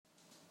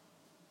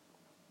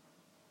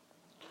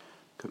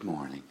Good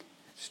morning.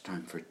 It's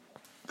time for a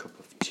cup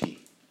of tea.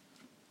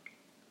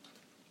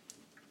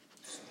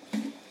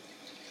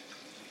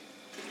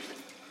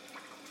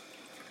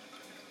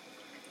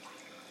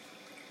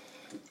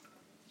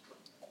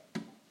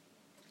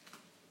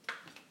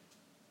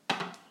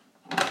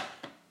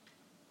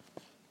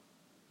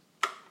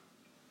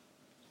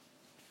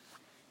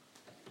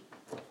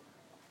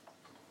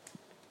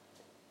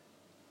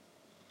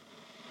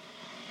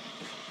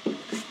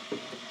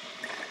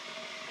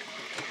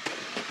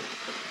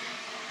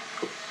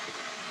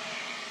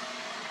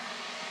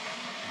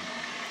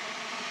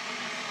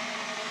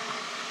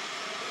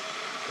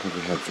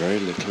 We have very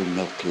little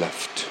milk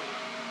left.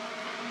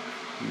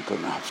 I'm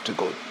going to have to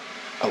go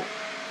out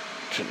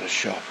to the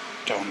shop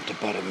down at the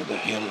bottom of the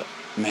hill at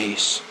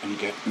Mace and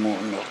get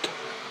more milk.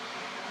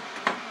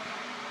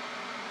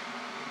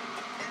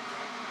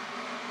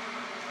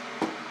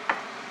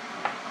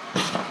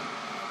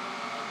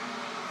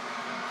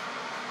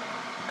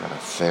 Got a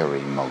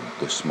fairy mug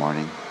this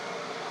morning.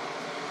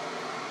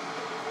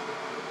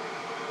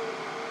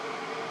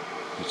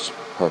 It's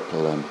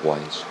purple and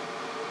white.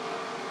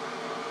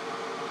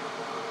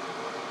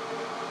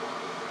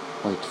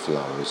 White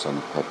flowers on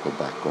a purple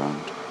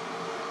background.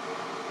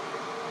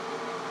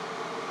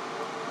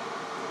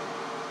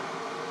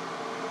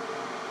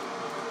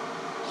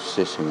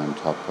 Sitting on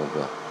top of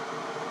a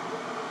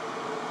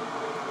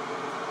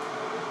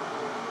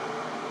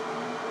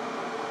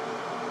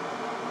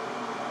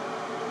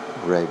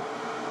red,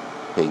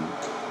 pink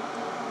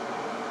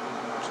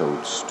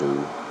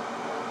toadstool.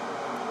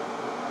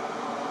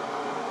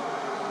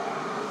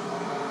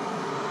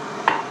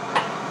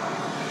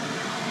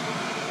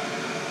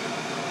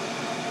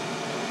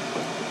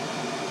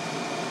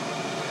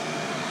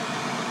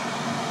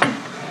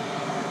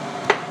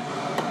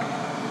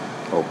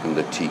 Open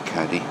the tea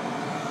caddy.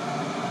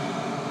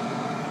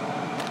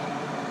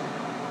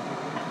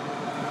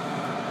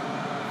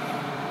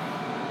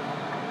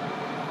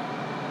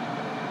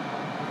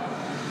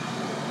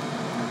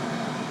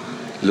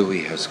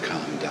 Louis has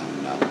calmed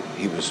down now.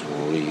 He was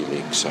really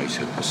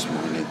excited this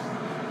morning,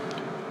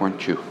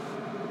 weren't you?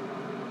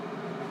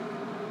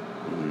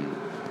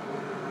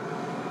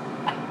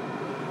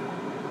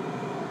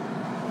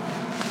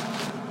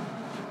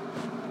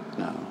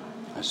 Now,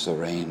 as the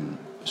rain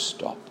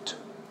stopped,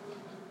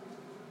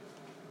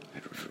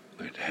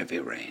 we had heavy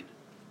rain.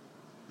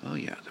 Oh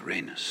yeah, the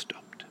rain has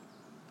stopped.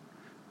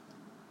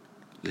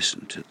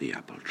 Listen to the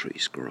apple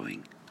trees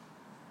growing.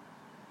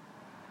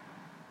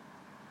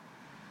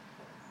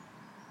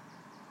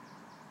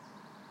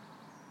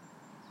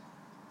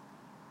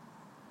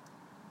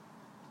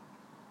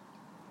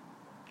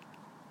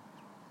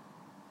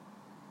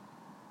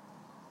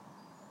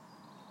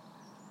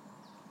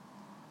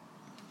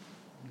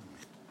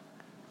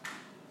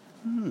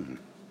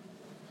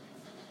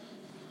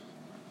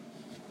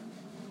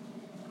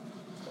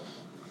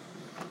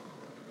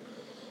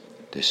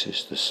 This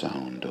is the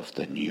sound of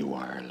the New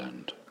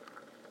Ireland.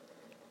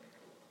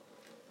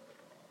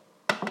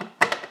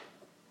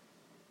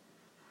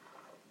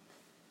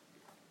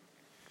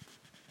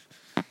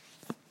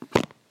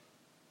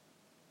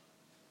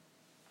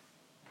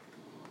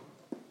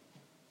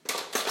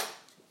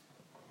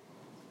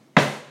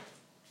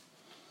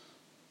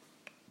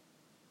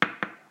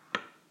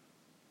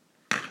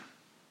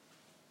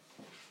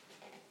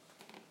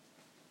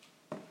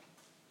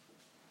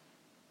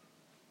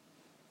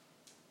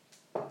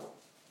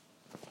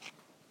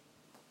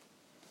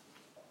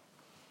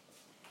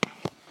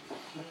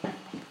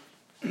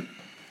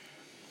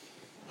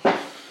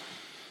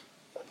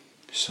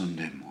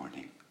 Sunday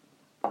morning.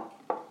 I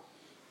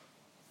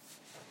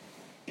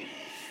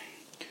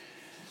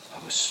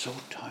was so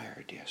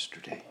tired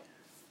yesterday.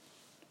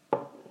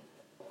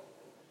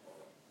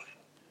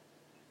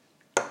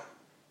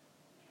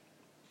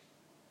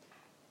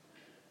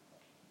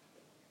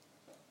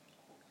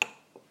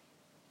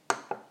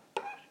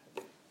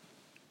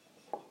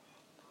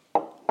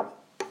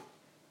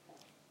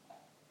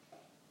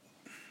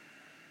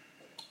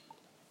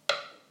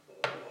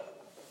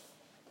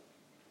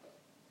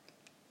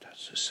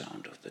 That's the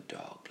sound of the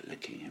dog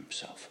licking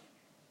himself.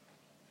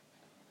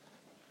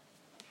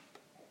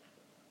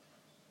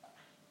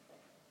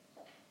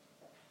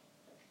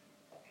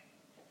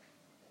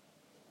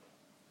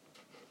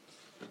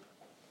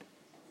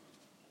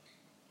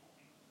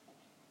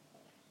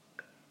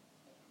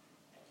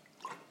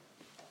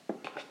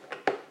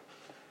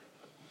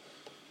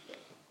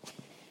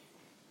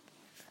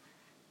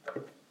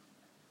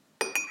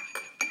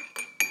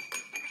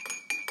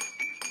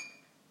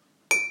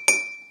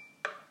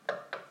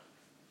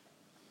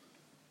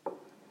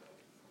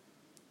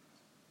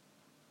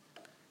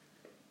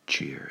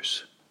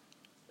 Cheers.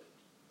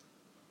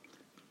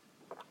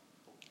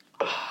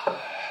 I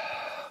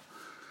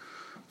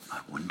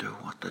wonder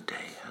what the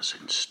day has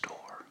in store.